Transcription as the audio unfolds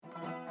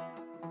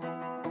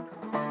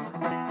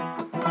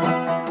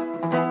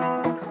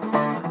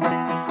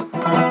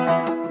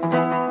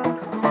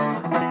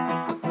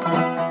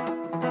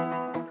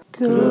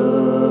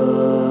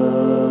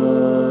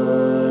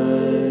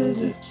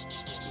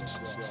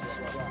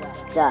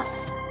stuff.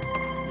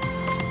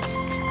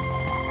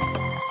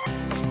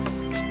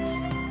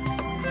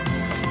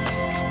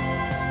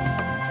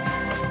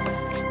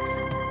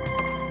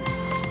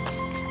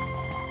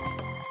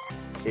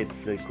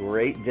 It's a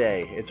great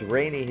day. It's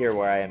rainy here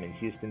where I am in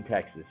Houston,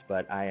 Texas,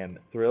 but I am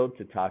thrilled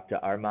to talk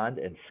to Armand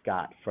and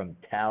Scott from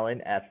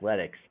Talon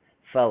Athletics.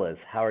 Fellas,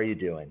 how are you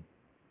doing?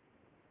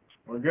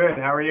 We're good.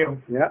 How are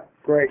you? Yeah,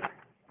 great.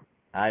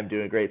 I'm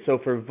doing great. So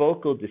for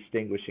vocal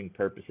distinguishing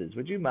purposes,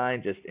 would you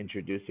mind just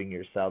introducing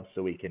yourself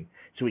so we can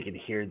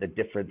hear the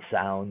different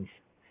sounds?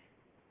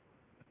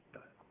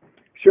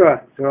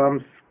 Sure. So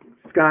I'm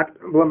Scott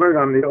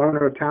Blumberg. I'm the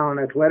owner of Talon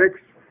Athletics,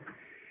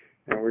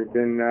 and we've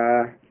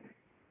been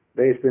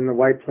based in the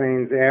White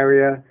Plains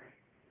area,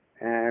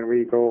 and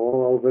we go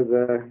all over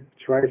the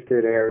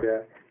tri-state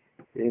area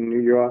in New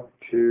York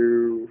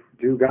to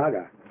do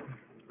Gaga.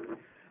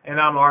 And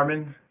I'm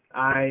Armin.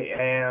 I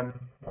am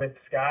with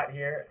Scott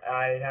here.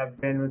 I have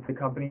been with the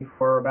company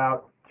for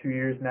about 2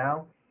 years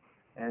now.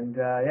 And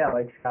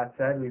like Scott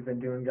said, we've been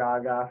doing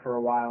Gaga for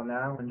a while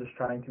now and just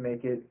trying to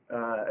make it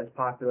as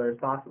popular as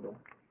possible.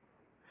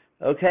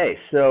 Okay,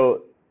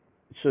 so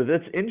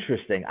that's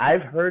interesting.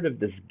 I've heard of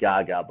this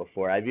Gaga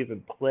before. I've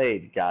even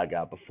played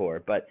Gaga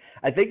before, but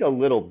I think a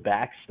little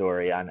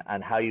backstory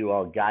on how you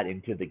all got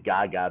into the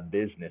Gaga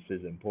business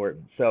is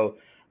important. So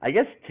I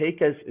guess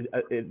take us,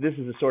 this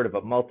is a sort of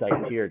a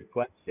multi-tiered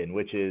question,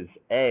 which is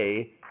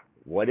A,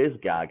 what is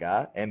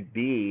Gaga? And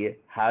B,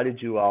 how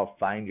did you all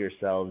find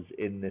yourselves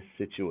in this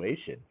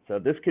situation? So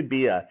this could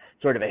be a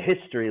sort of a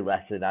history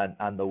lesson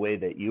on the way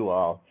that you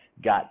all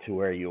got to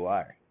where you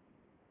are.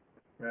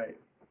 Right.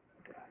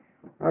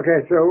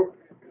 Okay, so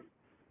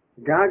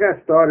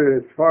Gaga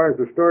started, as far as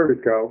the stories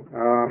go,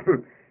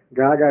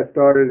 Gaga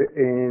started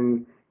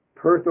in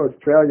Perth,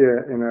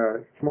 Australia, in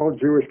a small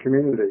Jewish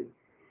community,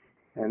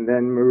 and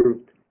then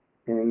moved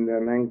in the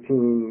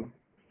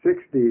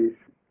 1960s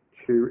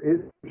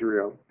to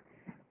Israel.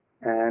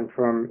 And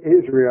from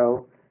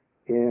Israel,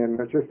 in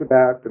just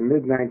about the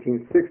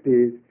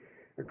mid-1960s,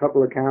 a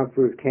couple of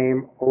counselors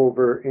came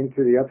over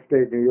into the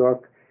upstate New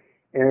York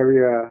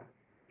area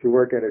to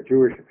work at a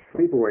Jewish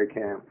sleepaway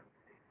camp.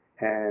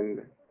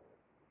 And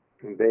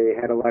they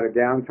had a lot of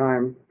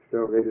downtime,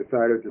 so they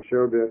decided to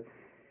show the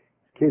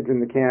kids in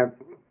the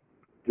camp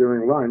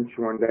during lunch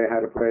one day how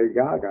to play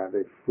Gaga.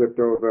 They flipped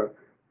over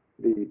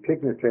the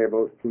picnic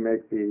tables to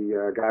make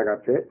the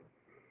Gaga pit,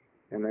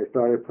 and they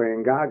started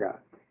playing Gaga.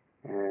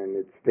 And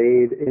it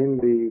stayed in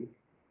the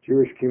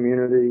Jewish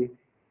community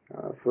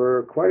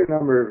for quite a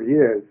number of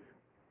years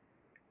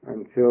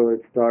until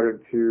it started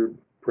to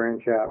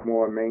branch out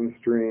more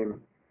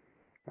mainstream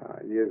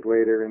years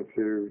later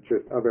into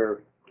just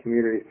other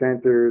community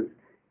centers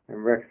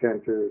and rec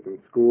centers and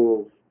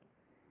schools.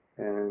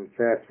 And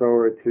fast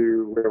forward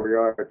to where we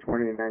are at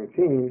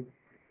 2019,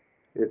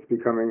 it's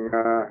become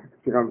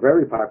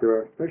very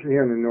popular, especially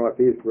here in the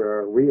Northeast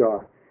where we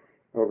are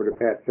over the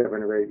past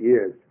 7 or 8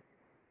 years.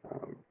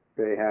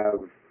 They have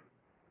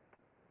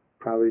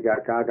probably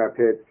got Gaga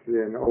pits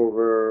in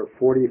over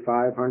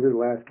 4,500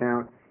 last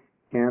count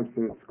camps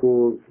and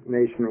schools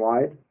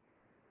nationwide.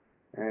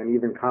 And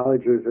even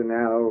colleges are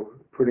now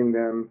putting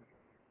them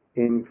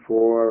in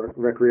for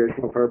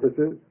recreational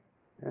purposes.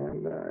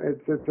 And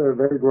it's a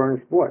very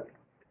growing sport.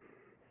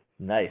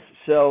 Nice.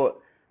 So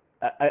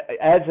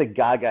as a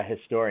Gaga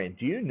historian,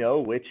 do you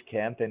know which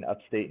camp in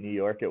upstate New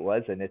York it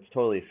was? And it's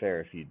totally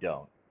fair if you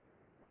don't.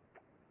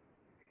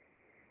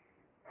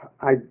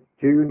 I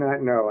do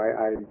not know.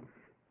 I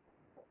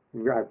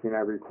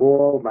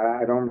recall, but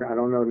I don't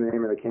know the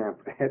name of the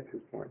camp at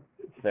this point.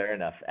 Fair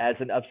enough. As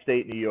an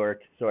upstate New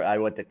York, so I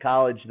went to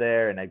college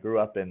there and I grew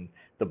up in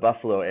the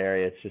Buffalo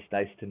area. It's just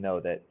nice to know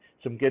that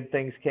some good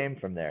things came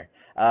from there.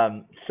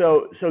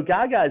 So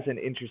Gaga is an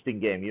interesting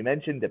game. You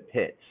mentioned the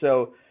pit.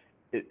 So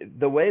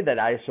the way that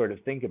I sort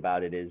of think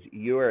about it is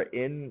you're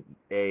in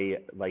an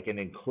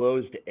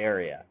enclosed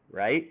area,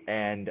 right?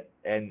 And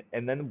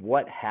then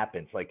what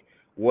happens? Like,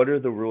 what are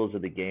the rules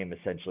of the game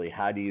essentially?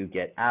 How do you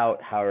get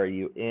out? How are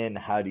you in?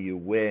 How do you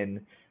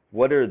win?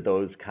 What are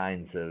those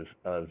kinds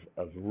of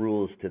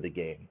rules to the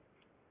game?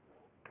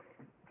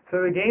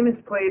 So the game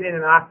is played in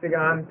an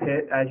octagon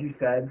pit, as you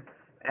said,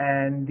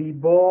 and the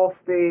ball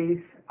stays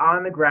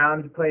on the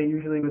ground. You play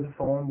usually with a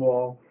foam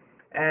ball.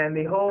 And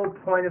the whole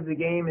point of the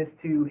game is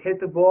to hit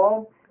the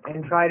ball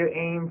and try to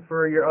aim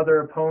for your other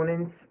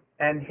opponents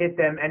and hit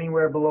them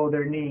anywhere below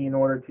their knee in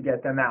order to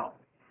get them out.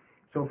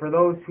 So for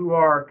those who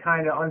are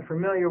kind of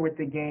unfamiliar with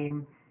the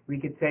game, we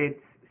could say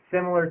it's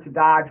similar to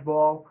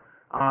dodgeball,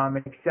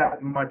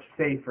 except much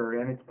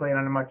safer, and it's played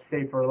on a much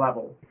safer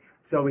level.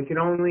 So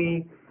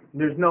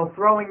there's no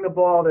throwing the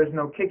ball, there's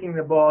no kicking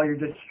the ball, you're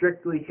just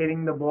strictly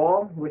hitting the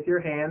ball with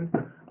your hand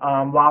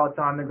while it's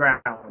on the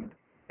ground.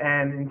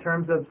 And in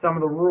terms of some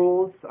of the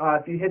rules,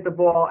 if you hit the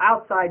ball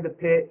outside the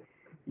pit,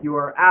 you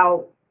are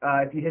out.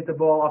 If you hit the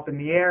ball up in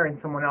the air and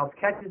someone else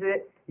catches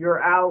it, you're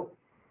out.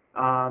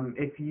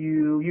 If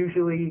you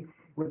usually,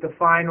 with the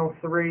final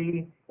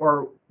three,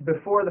 or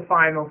before the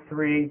final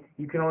three,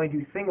 you can only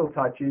do single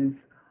touches.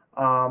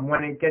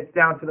 When it gets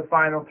down to the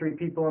final 3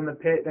 people in the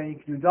pit, then you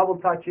can do double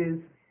touches,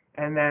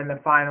 and then the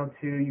final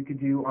 2 you could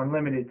do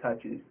unlimited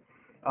touches.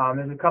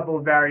 There's a couple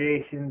of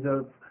variations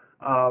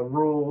of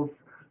rules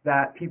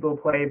that people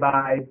play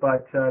by,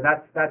 but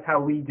that's how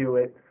we do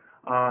it.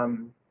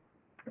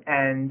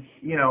 And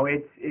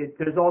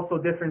there's also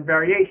different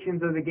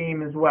variations of the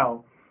game as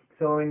well.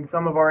 So in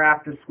some of our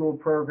after-school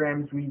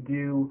programs, we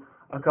do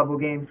a couple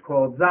games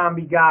called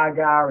Zombie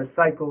Gaga,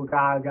 Recycle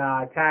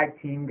Gaga, Tag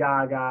Team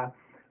Gaga.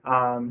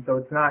 So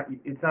it's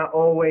not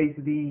always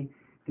the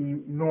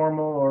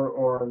normal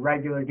or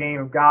regular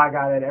game of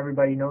Gaga that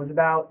everybody knows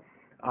about,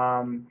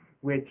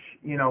 which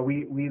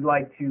we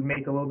like to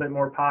make a little bit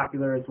more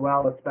popular as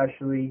well,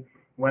 especially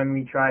when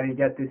we try to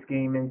get this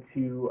game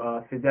into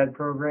phys ed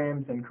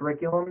programs and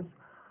curriculums.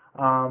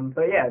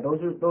 But yeah,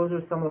 those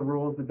are some of the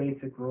rules, the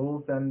basic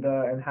rules, and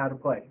how to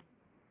play.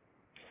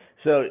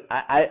 So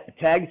I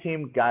Tag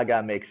Team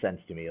Gaga makes sense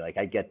to me. Like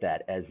I get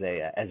that as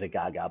a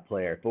Gaga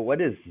player. But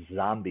what is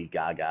Zombie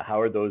Gaga? How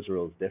are those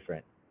rules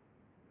different?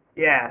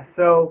 Yeah,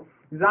 so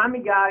Zombie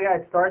Gaga,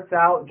 it starts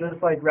out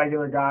just like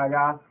regular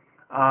Gaga,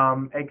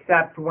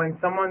 except when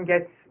someone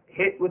gets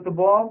hit with the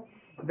ball,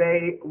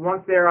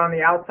 once they're on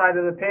the outside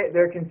of the pit,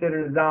 they're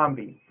considered a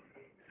zombie.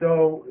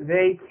 So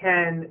they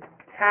can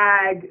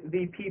tag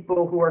the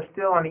people who are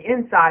still on the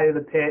inside of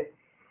the pit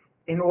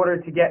in order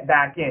to get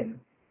back in.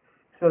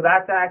 So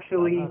that's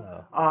actually,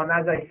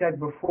 as I said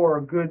before,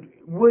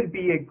 would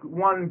be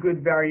one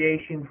good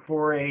variation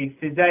for a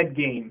phys ed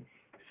game,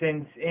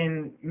 since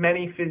in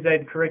many phys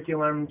ed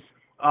curriculums,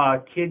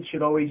 kids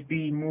should always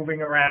be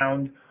moving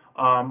around,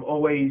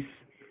 always,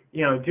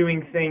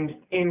 doing things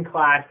in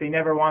class. They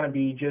never want to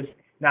be just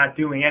not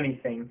doing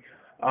anything.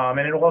 And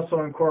it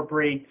also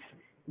incorporates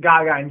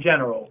Gaga in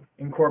general,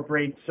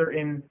 incorporates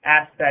certain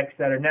aspects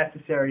that are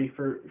necessary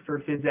for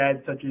phys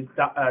ed, such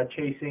as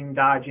chasing,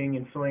 dodging,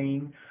 and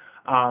fleeing.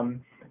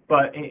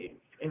 But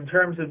in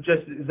terms of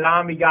just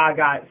Zombie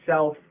Gaga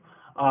itself,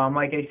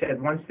 like I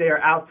said, once they are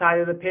outside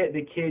of the pit,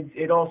 the kids,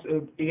 it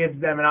also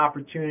gives them an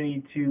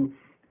opportunity to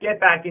get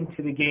back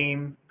into the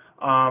game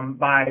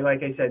by,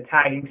 like I said,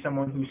 tagging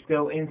someone who's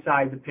still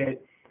inside the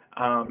pit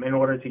in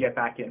order to get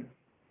back in.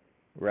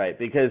 Right,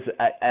 because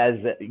as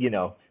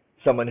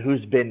someone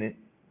who's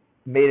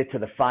made it to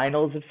the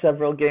finals of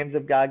several games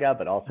of Gaga,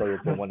 but also has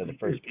been one of the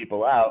first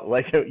people out,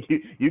 like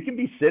you can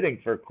be sitting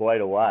for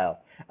quite a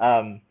while.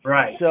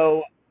 Right.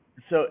 So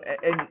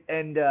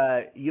and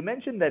you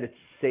mentioned that it's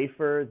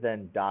safer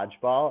than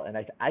dodgeball, and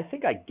I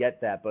think I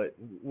get that, but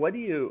what do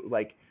you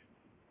like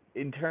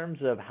in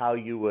terms of how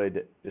you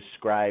would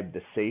describe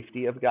the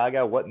safety of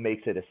Gaga? What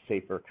makes it a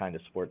safer kind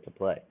of sport to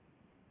play?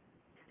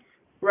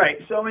 Right.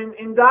 So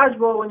in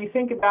dodgeball, when you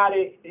think about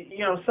it,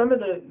 some of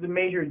the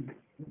major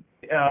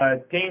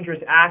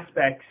dangerous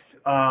aspects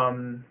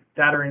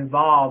that are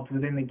involved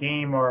within the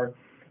game are,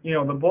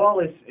 the ball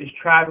is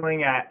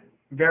traveling at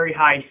very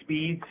high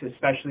speeds,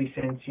 especially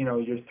since,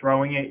 you're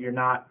throwing it, you're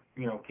not,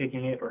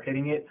 kicking it or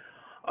hitting it.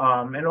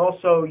 And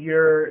also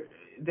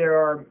there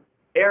are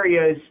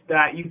areas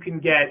that you can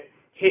get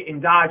hit in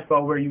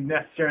dodgeball where you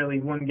necessarily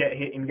wouldn't get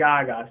hit in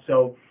Gaga.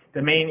 So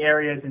the main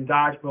areas in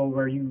dodgeball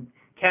where you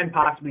can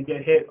possibly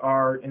get hit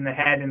are in the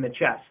head and the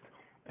chest.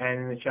 And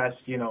in the chest,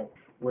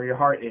 where your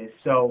heart is.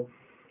 So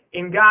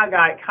in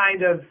Gaga, it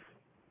kind of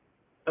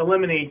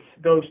eliminates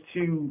those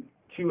two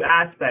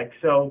aspects.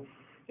 So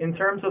in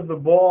terms of the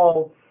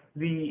ball,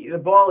 the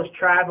ball is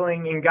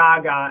traveling in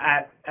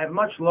Gaga at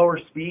much lower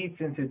speed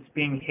since it's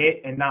being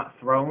hit and not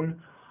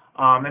thrown,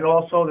 and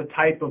also the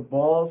type of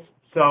balls.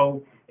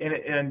 So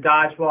in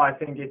dodgeball, I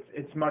think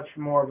it's much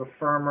more of a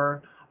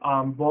firmer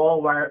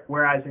ball,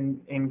 whereas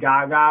in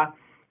Gaga,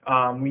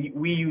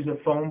 we use a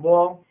foam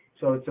ball,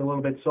 so it's a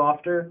little bit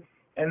softer.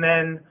 And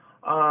then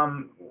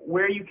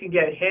where you can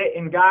get hit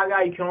in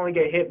Gaga, you can only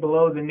get hit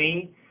below the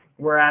knee,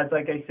 whereas,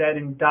 like I said,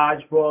 in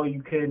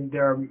dodgeball,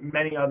 there are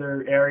many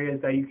other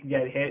areas that you can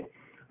get hit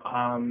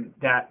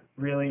that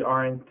really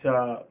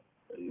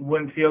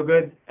wouldn't feel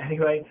good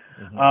anyway.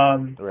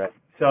 Mm-hmm. Right.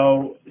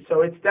 So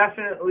it's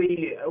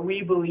definitely,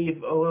 we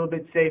believe, a little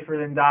bit safer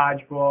than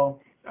dodgeball,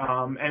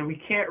 and we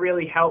can't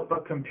really help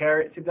but compare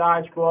it to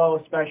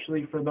dodgeball,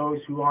 especially for those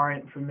who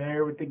aren't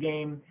familiar with the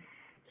game.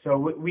 So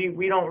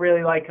we don't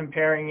really like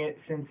comparing it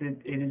since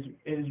it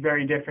is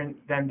very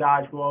different than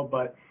dodgeball,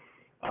 but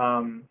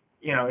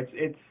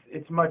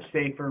it's much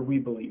safer, we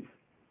believe.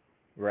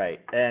 Right.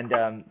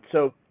 And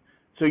so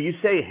you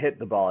say hit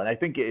the ball, and I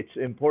think it's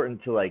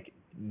important to like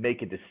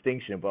make a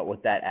distinction about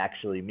what that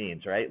actually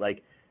means, right?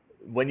 Like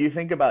when you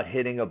think about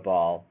hitting a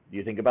ball,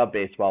 you think about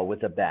baseball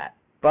with a bat.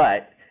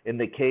 But in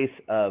the case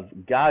of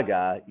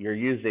Gaga, you're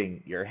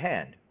using your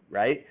hand,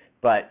 right?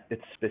 But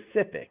it's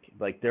specific.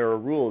 Like there are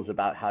rules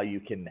about how you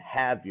can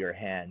have your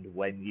hand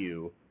when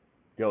you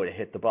go to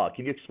hit the ball.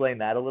 Can you explain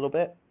that a little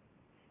bit?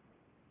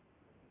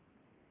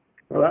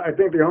 Well, I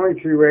think the only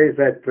two ways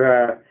that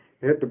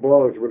you hit the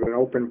ball is with an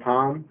open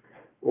palm,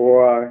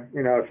 or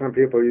some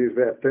people use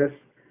their fist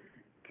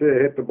to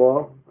hit the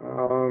ball.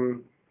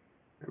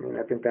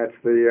 I think that's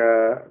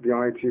the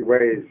only two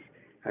ways.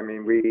 I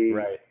mean,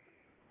 Right.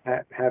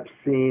 have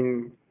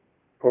seen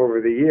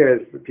over the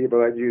years the people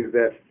that use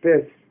their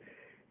fists,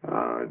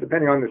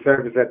 depending on the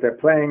surface that they're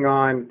playing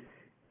on,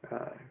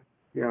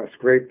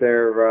 scrape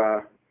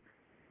their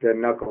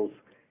knuckles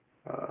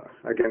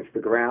against the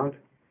ground.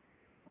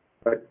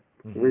 But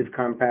we've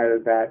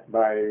combated that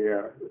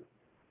by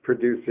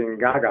producing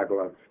Gaga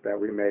gloves that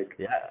we make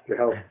to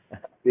help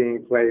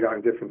being played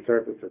on different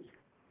surfaces.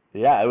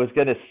 Yeah, I was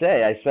going to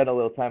say, I spent a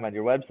little time on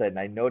your website, and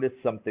I noticed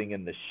something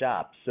in the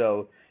shop.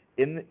 So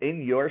in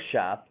your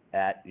shop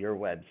at your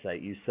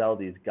website, you sell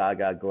these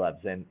Gaga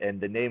gloves, and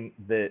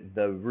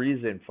the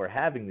reason for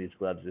having these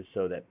gloves is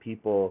so that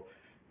people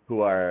who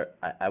are,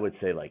 I would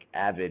say, like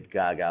avid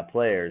Gaga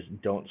players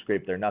don't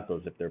scrape their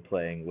knuckles if they're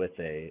playing with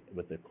a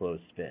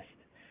closed fist.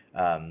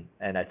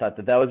 And I thought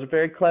that was a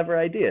very clever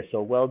idea,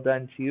 so well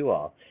done to you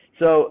all.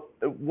 So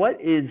what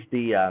is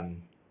the,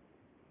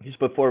 just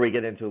before we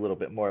get into a little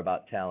bit more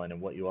about Talon and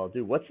what you all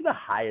do, what's the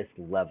highest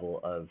level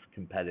of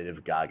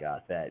competitive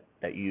Gaga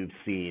that you've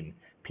seen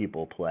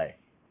people play?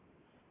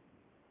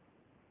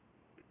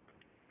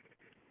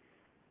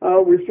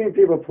 We've seen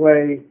people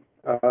play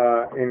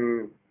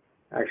in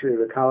actually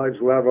the college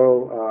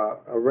level,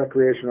 a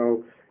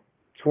recreational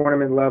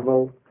tournament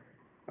level.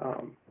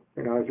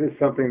 This is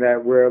something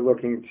that we're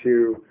looking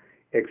to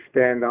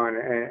expand on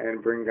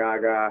and bring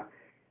Gaga,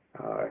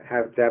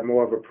 have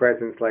more of a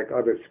presence like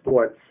other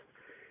sports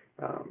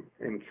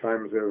in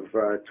terms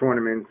of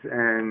tournaments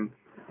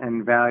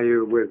and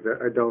value with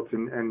adults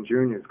and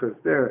juniors, because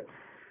there are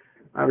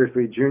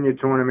obviously junior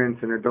tournaments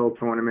and adult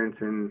tournaments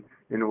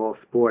in all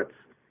sports.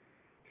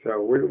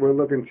 So we're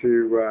looking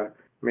to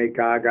make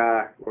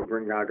Gaga or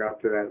bring Gaga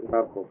up to that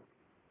level.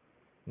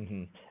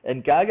 Mm-hmm.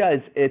 And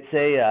Gaga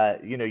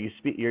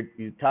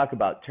you talk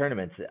about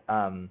tournaments.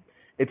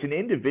 It's an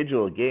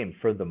individual game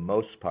for the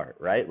most part,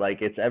 right?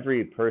 Like it's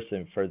every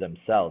person for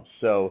themselves.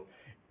 So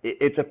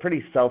it's a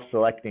pretty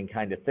self-selecting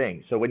kind of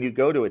thing. So when you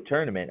go to a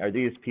tournament, are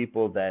these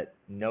people that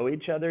know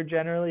each other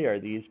generally? Are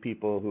these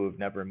people who have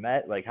never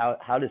met? Like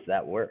how does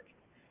that work?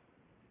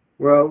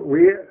 Well,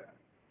 we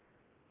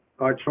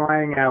are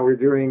trying out. We're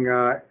doing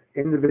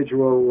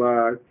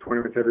individual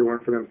tournaments, everyone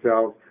for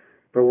themselves,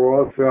 but we're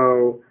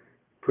also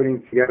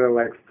putting together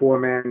like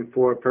 4-man,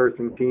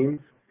 4-person teams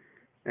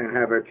and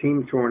have a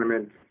team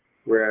tournament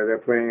where they're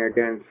playing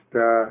against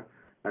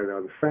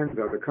other friends,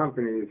 other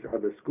companies,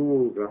 other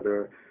schools,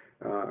 other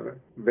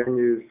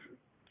venues.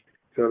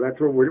 So that's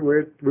what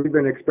we've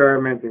been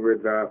experimenting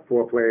with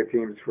 4-player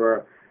teams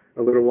for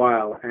a little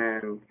while,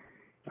 and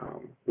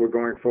we're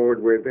going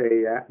forward with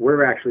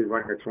we're actually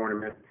running a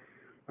tournament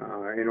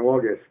in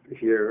August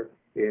here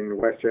in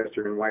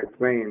Westchester and White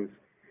Plains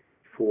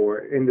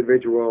for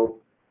individual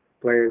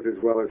players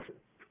as well as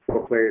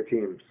 4-player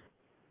teams.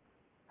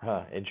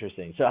 Huh,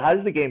 interesting. So how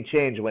does the game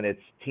change when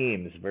it's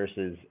teams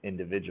versus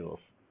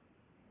individuals?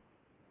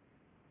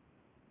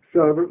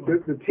 So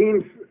the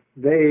teams,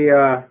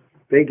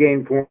 they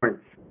gain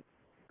points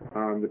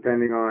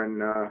depending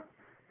on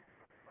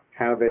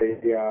how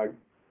they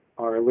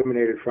are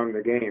eliminated from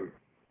the game,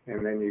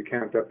 and then you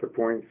count up the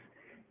points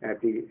at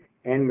the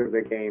end of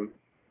the game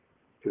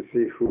to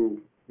see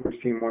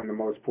which team won the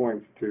most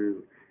points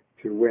to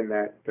win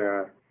that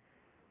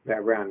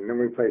round. And then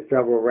we play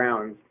several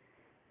rounds.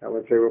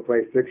 Let's say we'll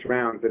play 6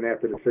 rounds, and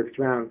after the 6th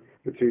round,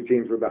 the 2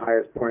 teams with the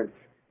highest points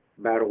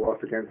battle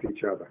off against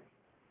each other.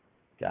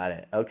 Got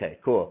it. Okay,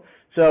 cool.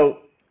 So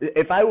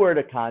if I were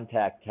to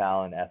contact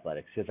Talon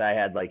Athletics, because I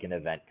had like an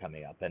event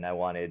coming up and I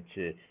wanted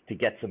to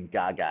get some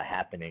Gaga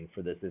happening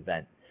for this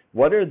event,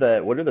 what are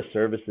the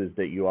services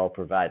that you all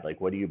provide?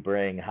 Like, what do you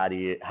bring? How do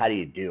you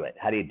do it?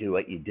 How do you do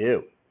what you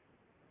do?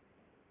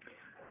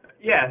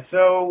 Yeah,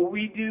 so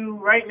we do,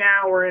 right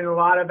now we're in a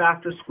lot of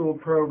after-school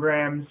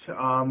programs.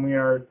 We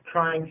are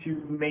trying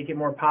to make it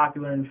more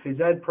popular in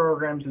phys ed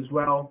programs as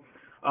well.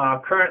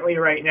 Currently,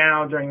 right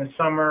now, during the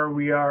summer,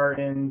 we are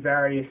in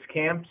various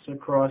camps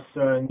across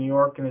New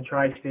York and the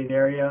tri-state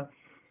area.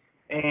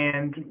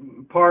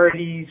 And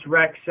parties,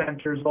 rec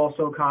centers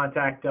also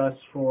contact us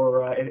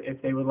for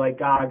if they would like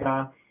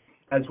Gaga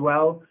as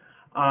well.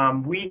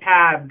 We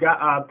have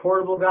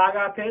portable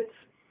Gaga pits,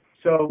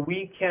 so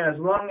we can, as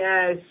long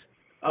as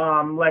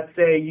let's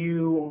say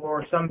you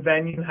or some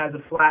venue has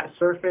a flat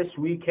surface,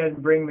 we can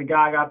bring the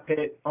Gaga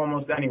pit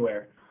almost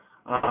anywhere.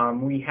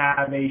 We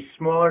have a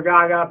smaller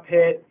Gaga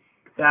pit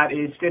that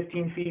is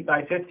 15 feet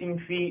by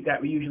 15 feet that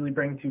we usually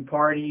bring to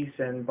parties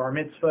and bar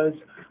mitzvahs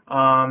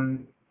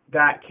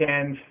that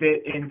can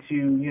fit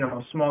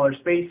into smaller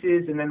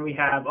spaces. And then we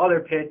have other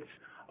pits,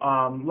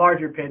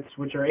 larger pits,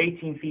 which are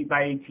 18 feet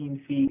by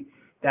 18 feet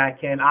that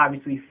can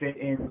obviously fit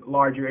in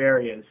larger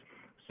areas.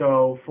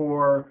 So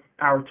for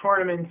our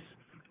tournaments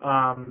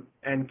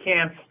and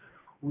camps,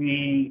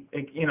 we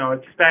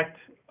expect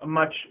a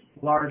much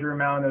larger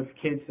amount of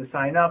kids to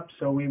sign up,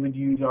 so we would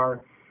use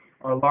our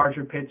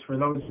larger pits for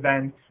those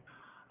events.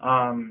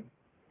 And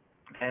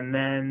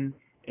then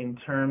in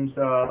terms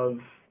of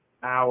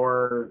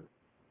our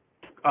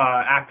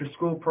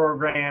after-school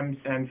programs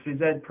and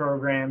phys ed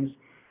programs,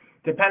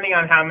 depending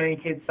on how many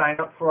kids sign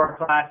up for our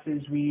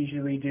classes, we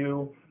usually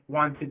do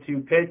 1 to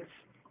 2 pits,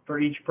 for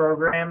each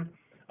program.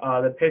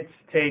 The pits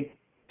take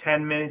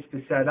 10 minutes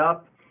to set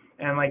up,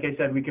 and like I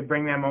said, we could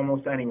bring them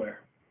almost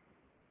anywhere.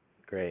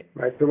 Great.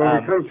 Right. So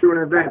when we come to an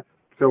event,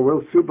 so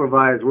we'll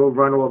supervise, we'll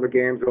run all the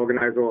games,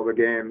 organize all the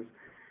games,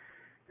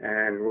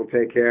 and we'll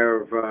take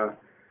care of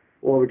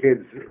all the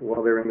kids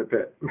while they're in the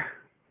pit.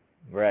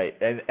 Right,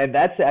 and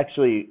that's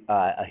actually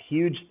a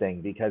huge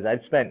thing, because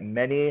I've spent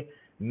many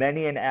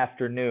an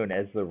afternoon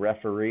as the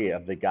referee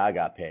of the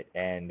Gaga pit,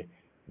 and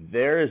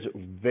there's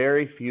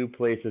very few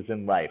places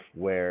in life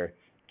where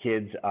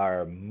kids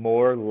are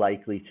more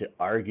likely to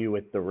argue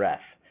with the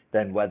ref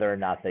than whether or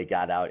not they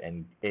got out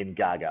in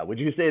Gaga. Would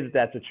you say that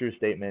that's a true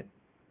statement?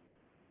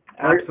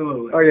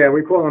 Absolutely. Oh yeah,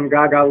 we call them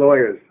Gaga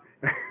lawyers.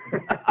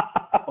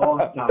 All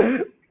the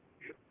time.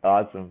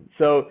 Awesome.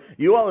 So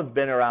you all have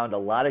been around a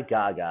lot of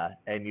Gaga,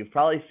 and you've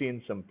probably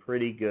seen some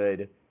pretty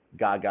good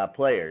Gaga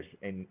players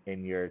in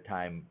your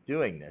time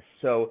doing this.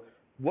 So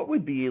what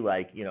would be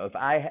like, if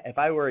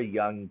I were a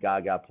young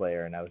Gaga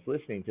player and I was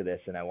listening to this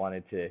and I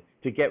wanted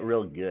to get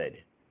real good,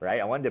 right?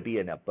 I wanted to be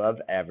an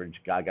above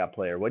average Gaga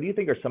player. What do you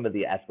think are some of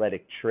the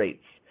athletic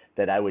traits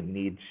that I would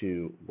need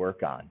to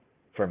work on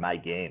for my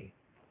game?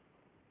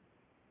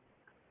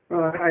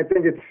 I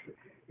think it's,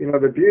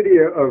 the beauty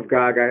of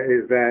Gaga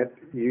is that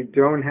you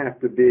don't have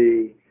to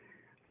be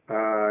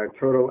a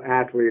total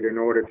athlete in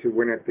order to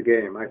win at the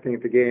game. I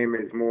think the game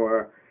is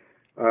more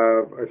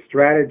of a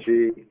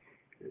strategy,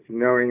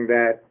 knowing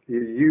that you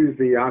use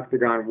the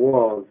octagon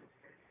walls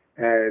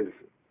as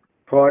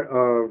part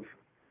of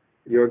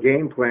your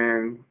game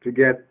plan to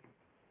get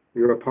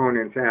your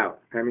opponents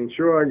out. I mean,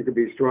 sure, you could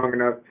be strong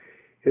enough,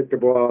 hit the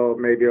ball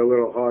maybe a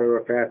little harder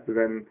or faster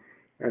than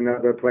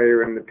another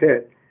player in the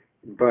pit,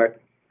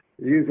 but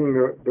using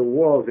the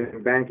walls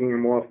and banking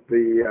them off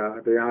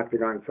the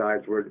octagon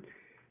sides would,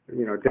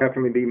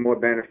 definitely be more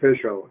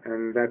beneficial.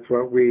 And that's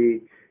what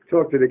we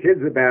talk to the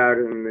kids about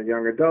and the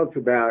young adults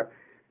about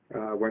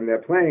when they're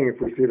playing.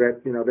 If we see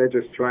that, they're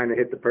just trying to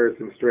hit the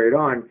person straight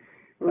on,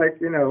 they're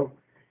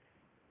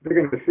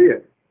going to see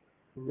it.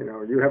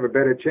 You have a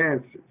better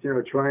chance,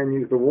 try and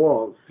use the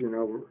walls,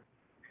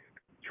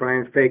 try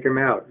and fake them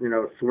out,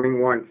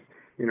 swing once,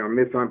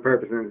 miss on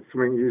purpose and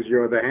use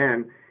your other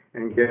hand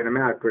and get them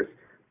out, because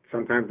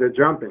sometimes they're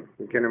jumping.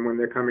 You get them when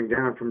they're coming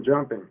down from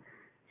jumping.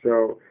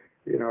 So,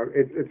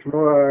 it's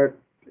more,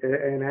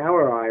 in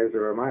our eyes,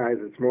 or in my eyes,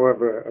 it's more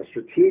of a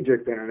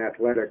strategic than an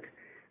athletic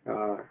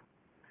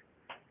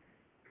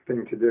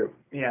thing to do.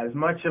 Yeah, as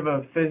much of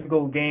a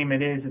physical game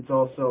it is, it's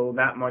also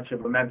that much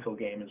of a mental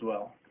game as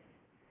well.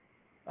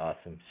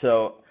 Awesome.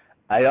 So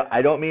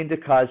I don't mean to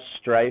cause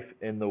strife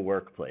in the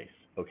workplace,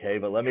 okay?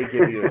 But let me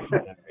give you a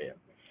scenario.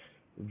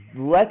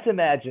 Let's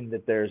imagine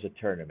that there's a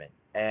tournament,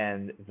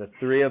 and the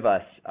three of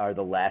us are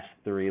the last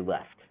three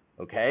left,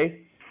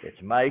 okay?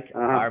 It's Mike,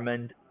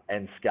 Armand,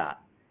 and Scott.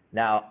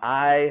 Now,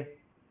 I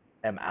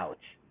am out,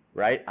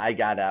 right? I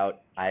got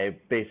out. I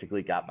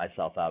basically got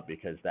myself out,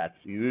 because that's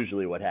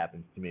usually what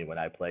happens to me when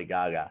I play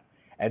Gaga.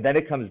 And then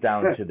it comes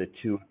down to the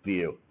two of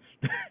you.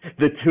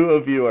 The two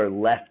of you are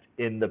left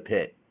in the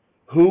pit.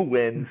 Who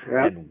wins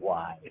and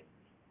why?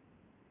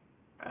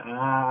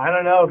 I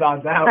don't know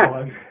about that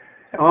one.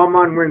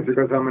 Armand wins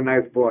because I'm a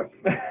nice boy.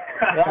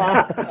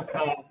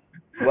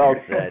 Well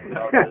said.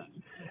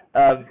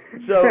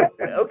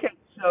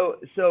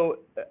 So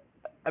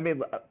I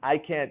mean, I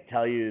can't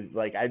tell you,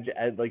 like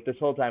this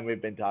whole time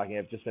we've been talking,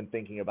 I've just been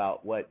thinking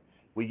about what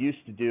we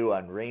used to do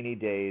on rainy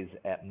days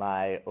at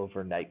my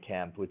overnight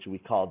camp, which we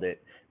called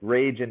it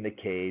Rage in the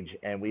Cage,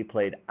 and we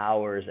played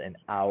hours and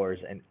hours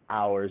and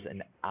hours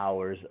and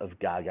hours of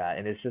Gaga,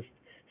 and it's just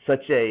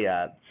such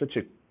a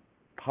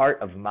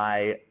part of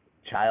my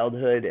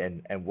childhood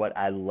and what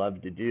I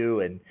love to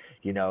do, and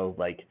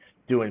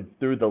doing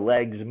through the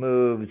legs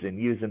moves and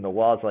using the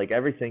walls, like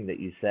everything that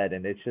you said.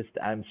 And it's just,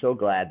 I'm so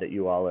glad that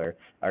you all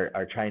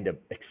are trying to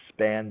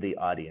expand the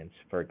audience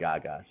for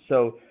Gaga.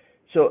 So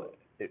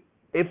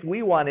if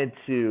we wanted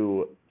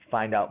to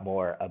find out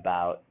more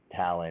about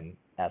Talon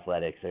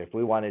Athletics, or if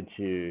we wanted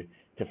to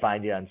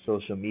find you on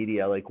social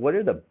media, what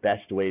are the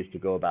best ways to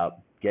go about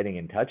getting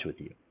in touch with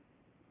you?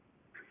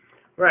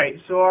 Right.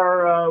 So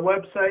our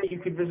website, you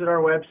could visit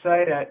our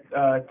website at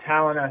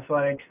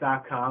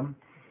talonathletics.com.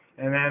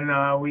 And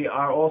then we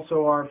are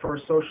also for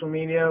social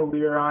media,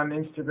 we are on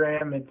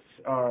Instagram. It's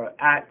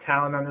at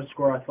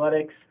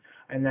Talon_athletics.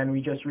 And then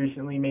we just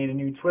recently made a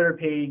new Twitter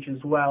page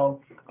as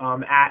well,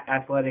 at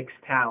Athletics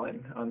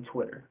Talon on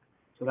Twitter.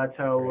 So that's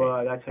how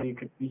you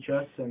could reach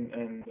us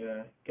and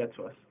get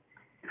to us.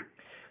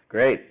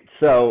 Great.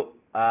 So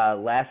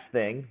last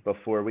thing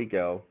before we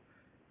go,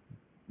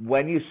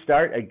 when you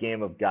start a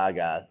game of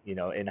Gaga,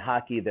 in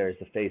hockey there's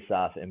a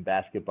face-off, in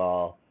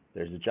basketball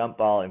there's a jump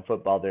ball, in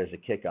football there's a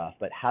kickoff.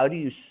 But how do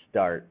you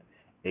start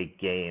a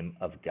game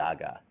of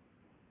Gaga?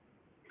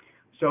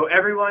 So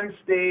everyone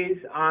stays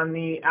on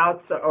the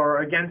outside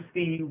or against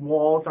the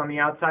walls on the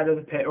outside of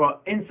the pit,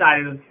 well,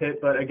 inside of the pit,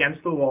 but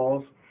against the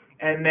walls.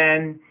 And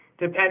then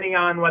depending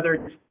on whether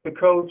it's the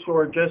coach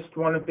or just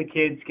one of the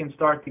kids can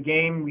start the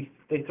game,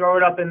 they throw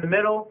it up in the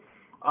middle,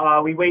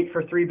 we wait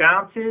for 3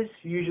 bounces,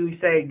 usually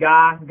say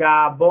ga,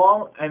 ga,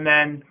 ball, and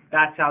then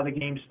that's how the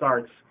game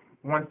starts.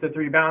 Once the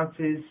 3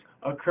 bounces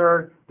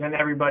occur, then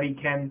everybody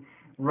can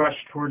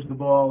rush towards the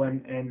ball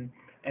and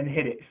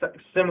hit it.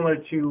 Similar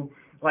to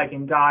like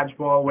in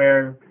dodgeball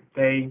where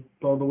they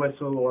blow the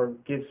whistle or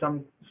give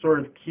some sort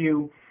of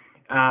cue,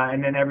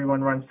 and then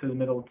everyone runs to the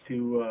middle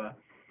to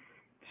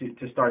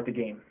start the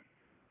game.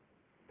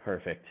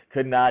 Perfect.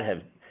 Could not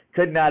have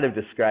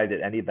described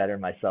it any better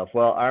myself.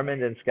 Well,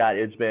 Armand and Scott,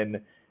 it's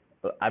been,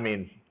 I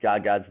mean,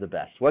 Gaga's the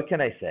best. What can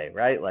I say,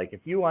 right? Like,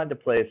 if you wanted to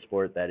play a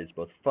sport that is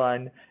both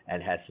fun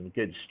and has some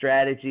good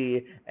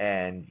strategy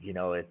and, you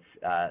know, it's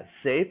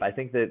safe, I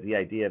think that the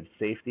idea of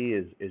safety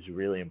is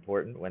really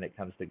important when it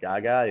comes to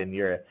Gaga, and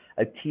you're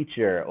a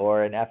teacher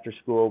or an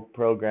after-school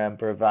program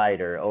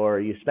provider, or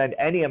you spend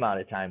any amount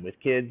of time with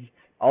kids.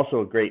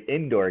 Also a great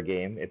indoor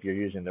game if you're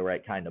using the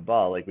right kind of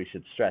ball. Like, we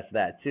should stress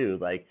that too.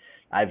 Like,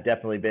 I've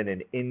definitely been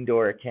in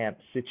indoor camp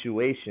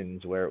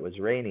situations where it was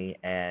rainy,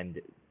 and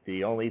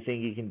the only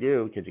thing you can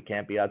do, because you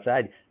can't be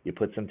outside, you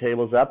put some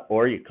tables up,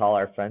 or you call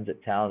our friends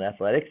at Talent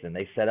Athletics and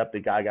they set up the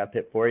Gaga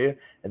pit for you,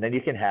 and then you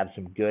can have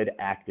some good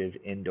active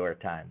indoor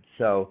time.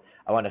 So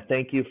I want to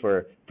thank you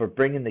for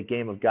bringing the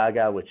game of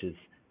Gaga, which has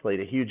played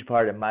a huge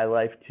part in my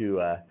life,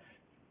 to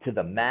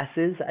the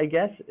masses, I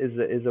guess,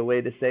 is a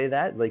way to say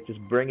that, like just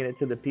bringing it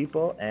to the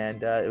people.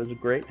 And it was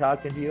great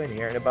talking to you and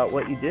hearing about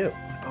what you do.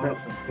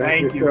 Awesome.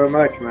 Thank you so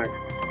much, Mike.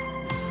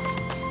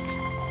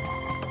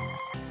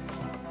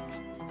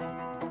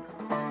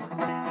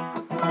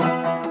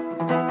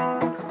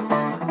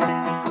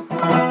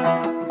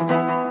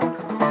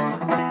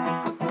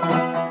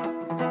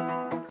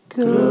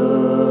 Good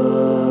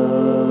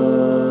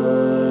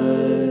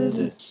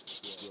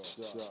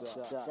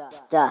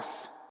stuff.